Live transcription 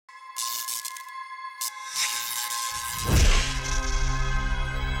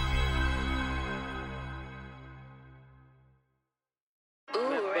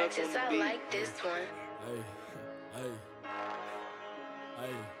remixes. I like this one. Hey, hey,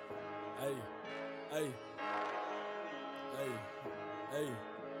 hey, hey, hey, hey, hey,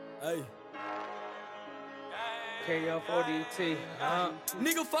 hey. KF4DT,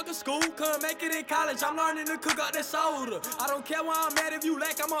 Nigga fucking school, couldn't make it in college. I'm learning to cook up that soda. I don't care where I'm at, if you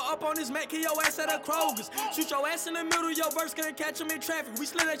lack, I'ma up on this Mac, kill your ass at a Kroger's. Shoot your ass in the middle, your verse couldn't catch him in traffic. We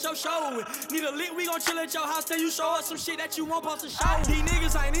slid at your show. Need a lick, we gon' chill at your house till you show us some shit that you won't post to show. These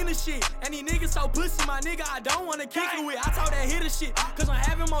niggas ain't in the shit, and these niggas so pussy, my nigga, I don't wanna kick it with. I talk that hitter shit, cause I'm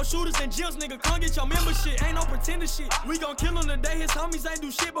having more shooters than Jills, nigga. Come get your membership, ain't no pretender shit. We gon' kill him today, his homies ain't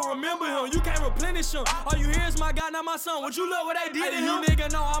do shit, but remember him, you can't replenish him. All you hear is my God, not my son. Would you look what they did to him? You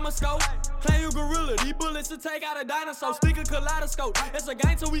nigga know I'm a scope. Claim you gorilla, these bullets to take out a dinosaur. Stick a kaleidoscope. It's a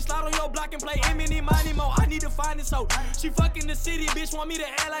game till we slide on your block and play mini money mo. I need to find this hoe. She fucking the city, bitch want me to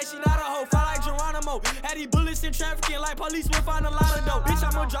act like she not a hoe. Fly like Geronimo. Had these bullets in trafficking like police will find a lot of dope. Bitch,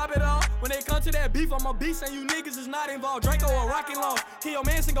 I'ma drop it all. When they come to that beef, I'm a beast and you niggas is not involved. Draco or Rocket Long. Kill your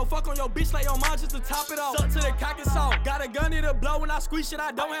mans and go fuck on your bitch like your mom just to top it off. Suck to the cock and salt. Got a gun in the blow when I squeeze shit,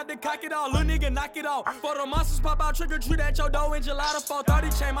 I don't have to cock it off. Little nigga knock it off. For the monsters pop out, trick or treat at your door in July the 4th. 30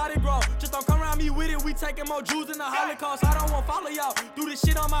 chain, mighty grow. Just don't come around me with it, we taking more Jews than the Holocaust. I don't wanna follow y'all. Do this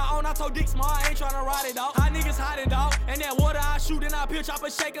shit on my own, I told Dick Small, I ain't tryna ride it, dawg. Hot niggas hiding, dawg. And that water I shoot and I pitch up a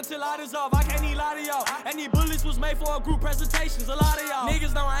shake until I dissolve. I can't even lie to y'all. And these bullets was made for a group presentations, a lot of y'all.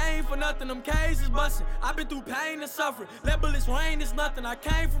 Niggas don't aim for nothing, them K's is bustin'. I been through pain and suffering. Let bullets rain, it's nothing. I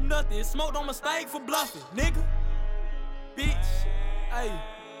came from nothing, it's smoked on mistake for bluffing. Nigga, bitch, ayy,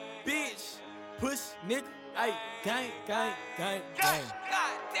 bitch, push, nigga, ayy, gang, gang, gang, gang.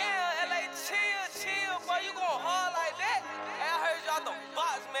 God damn, LA, chill, boy, you going hard like that? Hey, I heard you out the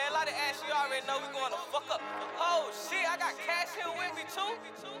box, man. A lot of ass you already know we going to fuck up. Oh shit, I got Kash here with me too.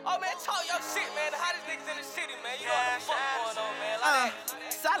 Oh man, talk your shit, man. The hottest niggas in the city, man. You know what the fuck going on, man.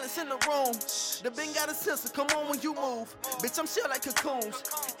 Silence in the room. The bing got a sensor, come on when you move. Bitch, I'm chill like cocoons.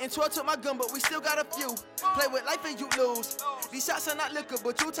 And 12 took my gun, but we still got a few. Play with life and you lose. These shots are not liquor,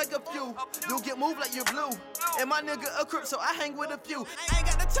 but you take a few. You'll get moved like you're blue. And my nigga a crip, so I hang with a few. I ain't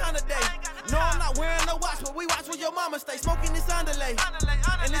got the time today. No, I'm not wearing no watch, but we watch where your mama stay. Smoking this underlay.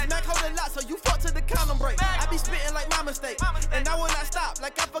 And this Mac hold a lot, so you fuck to the condom break. I be spitting like my mistake. And I will not stop,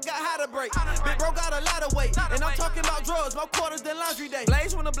 like I forgot how to break. Big bro got a lot of weight. And I'm talking about drugs, more quarters than laundry day.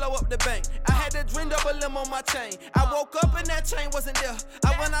 Blaze wanna blow up the bank. I had to dream double limb on my chain. I woke up and that chain wasn't there.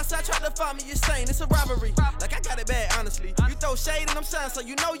 I went outside, tried to find me, you're saying it's a robbery. Like I got it bad, honestly. You throw shade and I'm shine, so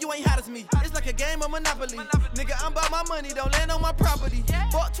you know you ain't hot as me. It's like a game of Monopoly. Nigga, I'm about my money, don't land on my property.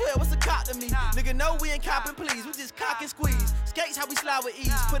 Fuck 12, what's a cop to me? Nigga, no, we ain't copping, please. We just cock and squeeze. Skates how we slide with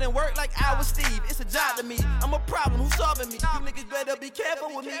ease. Put in work like I was Steve. It's a job to me. I'm a problem, who's solving me? You niggas better be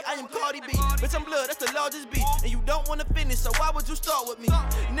careful with me. I am Cardi B. Bitch, I'm blood, that's the largest beat. And you don't wanna finish, so why would you start with me?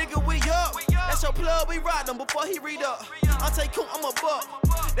 Nigga, we up. That's your plug, we ride him before he read up. I'll take cool, I'm a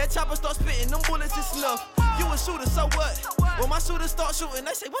buck. That chopper start spitting, them bullets is snuff. You a shooter, so what? When my shooters start shooting,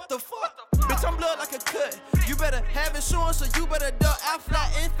 they say, what the fuck? Bitch, I'm blood like a cut. You better have insurance, so you better duck. I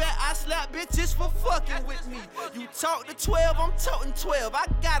fly in fat, I slap bitches for fucking with me. You talk to 12, I'm toting 12. I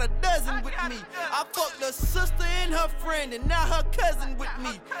got a dozen with me. I fucked a sister and her friend, and now her cousin with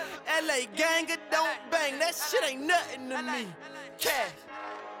me. LA ganger, don't bang, that shit ain't nothing to me. Cash.